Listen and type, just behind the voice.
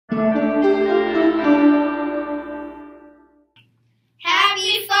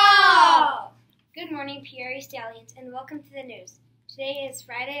morning, Peoria Stallions, and welcome to the news. Today is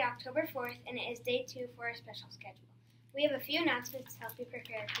Friday, October 4th, and it is day 2 for our special schedule. We have a few announcements to help you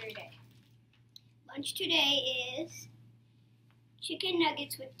prepare for your day. Lunch today is chicken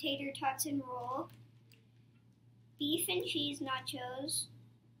nuggets with tater tots and roll, beef and cheese nachos,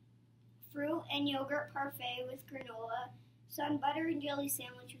 fruit and yogurt parfait with granola, sun butter and jelly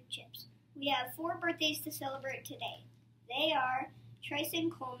sandwich with chips. We have 4 birthdays to celebrate today. They are Tryson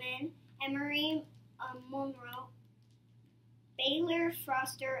Coleman, Emery Monroe, Baylor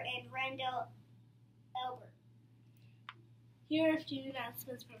Foster, and Randall Albert. Here are a few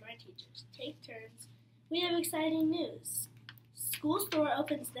announcements from our teachers. Take turns. We have exciting news. School store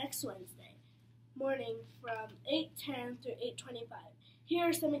opens next Wednesday morning from 8:10 through 8:25. Here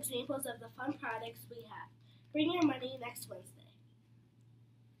are some examples of the fun products we have. Bring your money next Wednesday.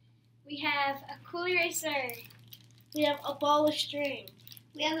 We have a cool eraser. We have a ball with string.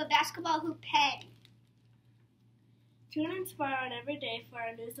 We have a basketball hoop pen. Tune in tomorrow and every day for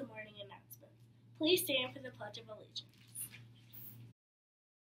our news and morning announcements. Please stand for the Pledge of Allegiance.